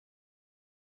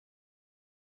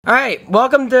Alright,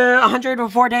 welcome to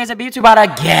 104 Days of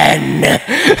BepTweBot again!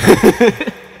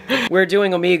 We're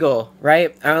doing Omegle,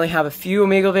 right? I only have one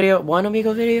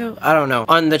Omegle video? I don't know,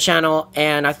 on the channel,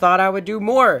 and I thought I would do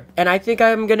more. And I think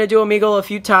I'm gonna do Omegle a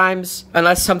few times,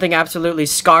 unless something absolutely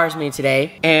scars me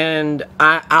today. And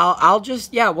I'll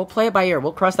just, yeah, we'll play it by ear.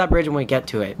 We'll cross that bridge when we get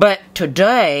to it. But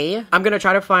today, I'm gonna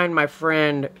try to find my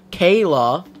friend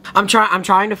Kayla. I'm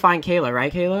trying to find Kayla,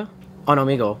 right, Kayla? On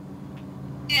Omegle.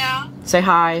 Yeah. Say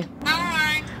hi.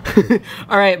 Hi.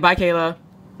 Alright, bye Kayla.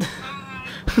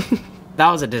 Bye. That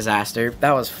was a disaster.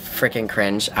 That was freaking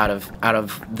cringe out of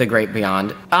the great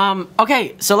beyond.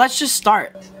 Okay, so let's just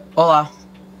start. Hola.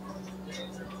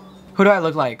 Who do I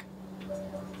look like?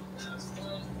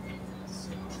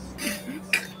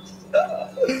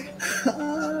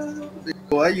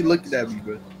 Why are you looking at me,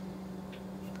 bro?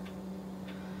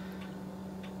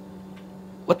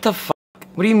 What the fuck?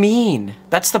 What do you mean?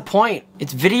 That's the point.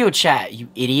 It's video chat, you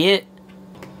idiot.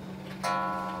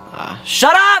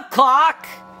 Shut up, clock!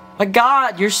 My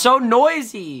god, you're so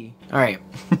noisy. Alright.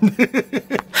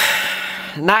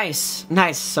 Nice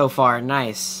so far,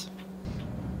 nice.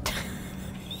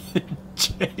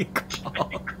 Jake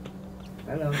Paul.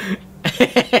 Hello.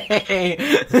 Hey,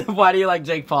 why do you like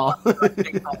Jake Paul?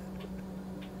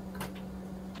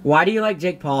 Why do you like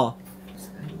Jake Paul?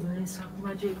 Let's talk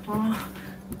about Jake Paul.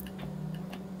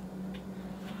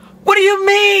 What do you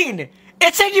mean?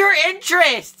 It's in your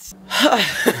interests!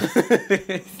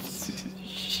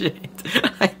 Shit,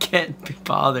 I can't be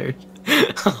bothered.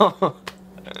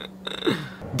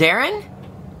 Darren?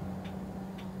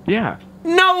 Yeah.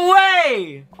 No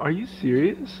way! Are you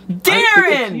serious?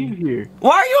 Darren! Here.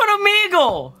 Why are you on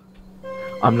Omegle?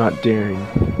 I'm not Darren.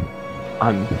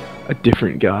 I'm a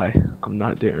different guy. I'm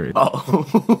not Darren. Oh.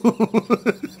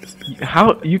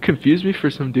 How you confused me for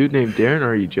some dude named Darren? Or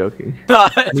are you joking?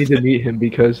 I need to meet him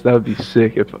because that would be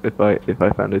sick if I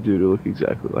found a dude who looked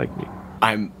exactly like me.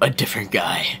 I'm a different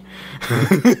guy.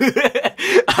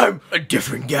 I'm a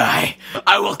different guy.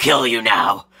 I will kill you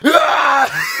now.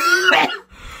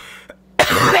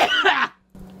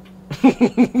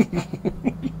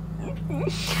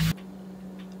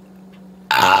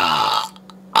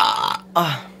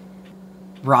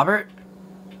 Robert?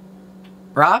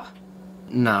 Rob?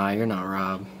 Nah, you're not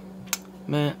Rob.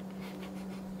 Man.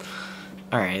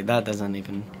 Alright, that doesn't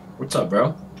even... What's up,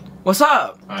 bro? What's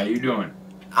up? How you doing?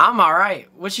 I'm alright.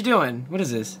 What you doing? What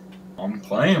is this? I'm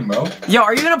playing, bro. Yo,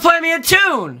 are you gonna play me a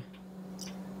tune?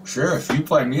 Sure, if you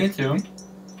play me a tune.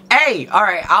 Hey,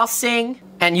 alright, I'll sing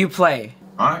and you play.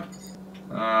 Alright.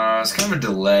 It's kind of a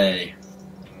delay.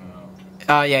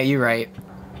 Oh, yeah, you're right.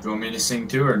 You want me to sing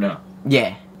too or no?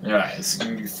 Yeah. Yeah, it's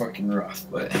gonna be fucking rough,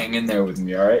 but hang in there with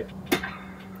me, alright?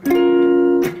 You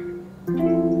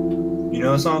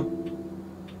know the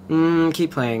song?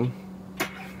 Keep playing.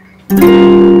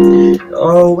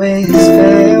 Always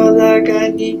felt like I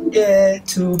needed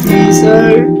to please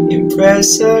her,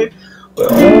 impress her,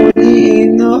 but only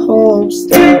in the hopes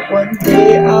that one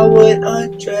day I would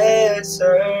undress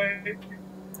her.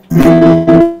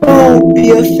 Don't be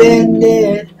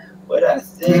offended, but I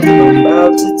think I'm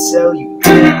about to tell you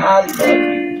that I love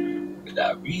you, but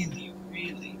I really,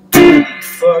 really, really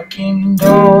fucking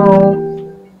don't.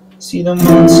 See the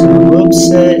monster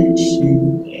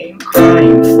obsession, ain't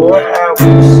crying for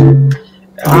hours.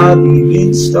 I've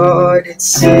even started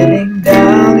sitting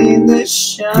down in the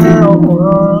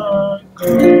shower,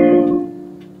 girl.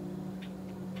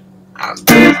 I'll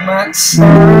give my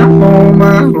time on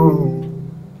my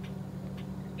own,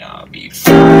 and I'll be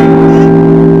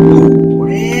fine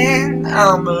when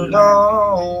I'm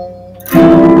alone.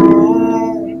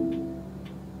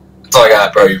 That's all I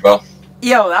got, bro.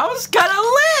 Yo, that was kinda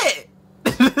lit!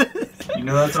 You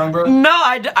know that song, bro? No,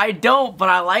 I don't, but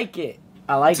I like it.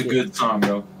 I like it. It's a good song,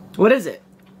 bro. What is it?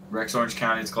 Rex Orange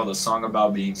County, it's called A Song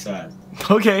About Being Sad.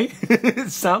 Okay.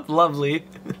 Sounds lovely.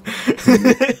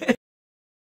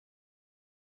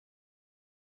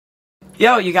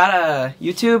 Yo, you got a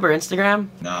YouTube or Instagram?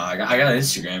 No, I got an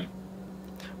Instagram.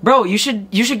 Bro, you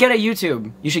should get a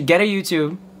YouTube. You should get a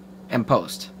YouTube and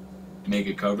post. Make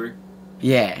a cover.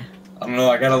 Yeah. I don't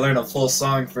know, I gotta learn a full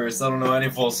song first. I don't know any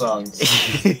full songs.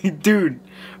 Dude,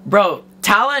 bro,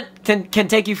 talent can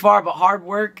take you far, but hard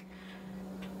work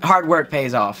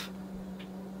pays off.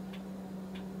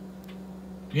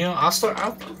 You know, I'll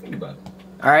think about it.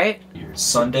 Alright?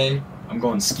 Sunday, I'm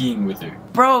going skiing with her.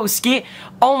 Bro, ski.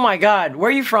 Oh my god, where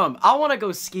are you from? I wanna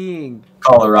go skiing.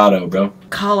 Colorado, bro.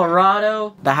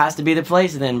 Colorado? That has to be the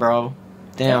place then, bro.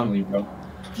 Damn. Definitely, bro.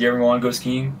 If you ever want to go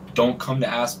skiing, don't come to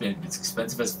Aspen. It's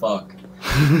expensive as fuck.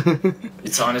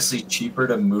 It's honestly cheaper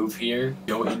to move here,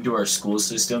 go into our school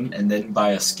system, and then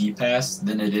buy a ski pass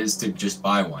than it is to just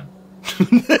buy one.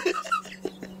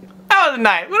 That was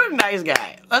nice. What a nice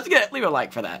guy. Leave a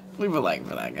like for that. Leave a like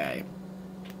for that guy.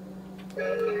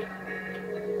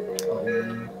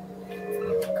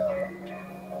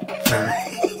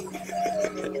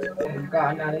 Oh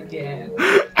God, not again.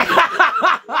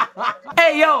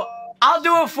 Hey, yo, I'll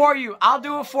do it for you. I'll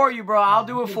do it for you, bro. I'll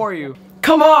do it for you.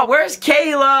 Come on, where's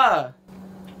Kayla?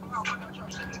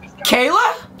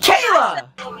 Kayla? Kayla!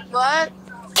 What?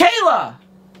 Kayla!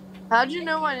 How'd you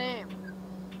know my name?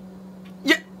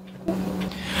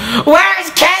 Where's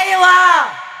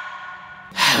Kayla?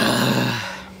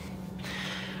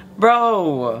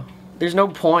 Bro, there's no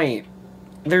point.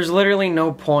 There's literally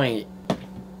no point.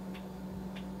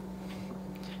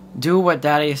 Do what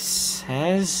daddy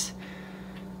says.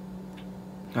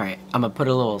 Alright, I'm gonna put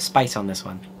a little spice on this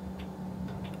one.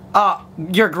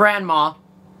 Your grandma.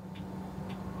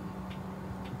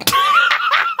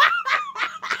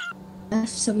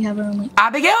 So we have our only.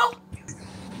 Abigail?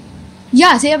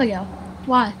 Yeah, say Abigail.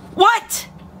 Why? What?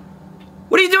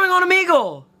 What are you doing on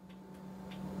Omegle?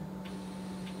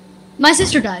 My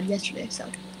sister died yesterday, so.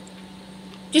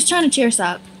 Just trying to cheer us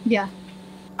up. Yeah.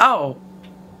 Oh.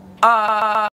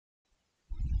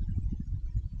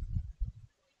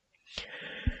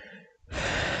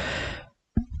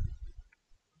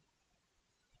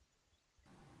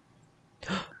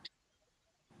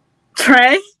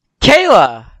 Trey?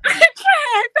 Kayla! Trey,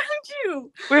 I found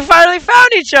you! We finally found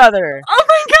each other! Oh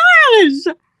my gosh!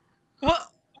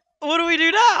 What do we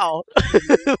do now?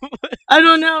 I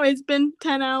don't know, it's been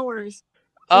 10 hours.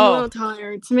 I'm a little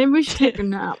tired, so maybe we should take a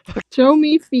nap. Show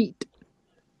me feet.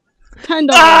 $10.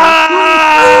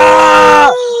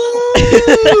 Ah!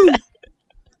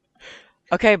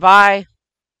 Okay, bye.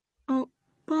 Oh,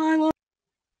 bye.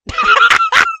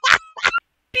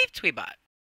 BepTweBot.